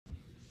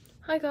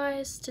Hi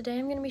guys, today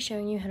I'm going to be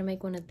showing you how to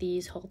make one of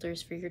these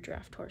halters for your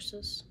draft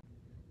horses.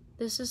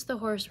 This is the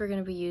horse we're going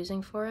to be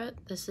using for it.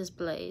 This is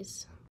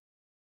Blaze.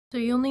 So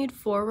you'll need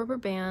 4 rubber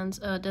bands,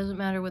 it doesn't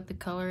matter what the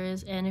color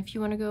is, and if you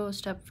want to go a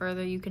step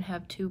further you can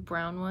have 2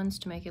 brown ones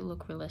to make it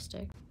look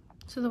realistic.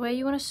 So the way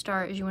you want to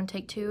start is you want to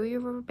take 2 of your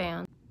rubber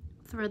bands,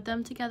 thread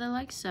them together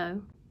like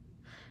so,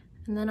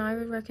 and then I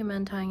would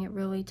recommend tying it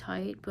really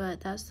tight, but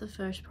that's the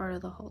first part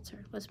of the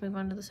halter. Let's move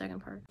on to the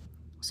second part.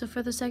 So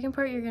for the second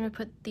part, you're going to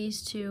put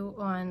these 2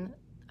 on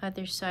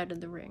either side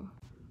of the ring.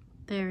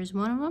 There's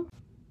one of them,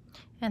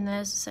 and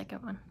there's the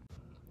second one.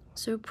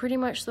 So pretty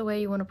much the way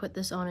you want to put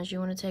this on is you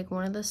want to take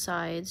one of the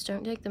sides.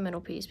 Don't take the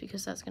middle piece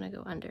because that's going to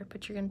go under,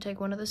 but you're going to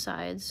take one of the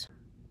sides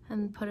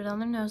and put it on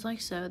their nose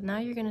like so. Now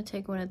you're going to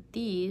take one of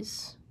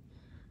these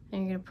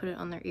and you're going to put it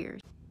on their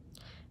ears.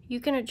 You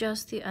can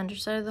adjust the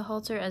underside of the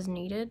halter as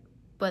needed,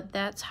 but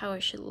that's how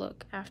it should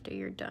look after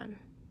you're done.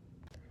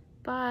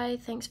 Bye,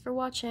 thanks for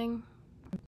watching.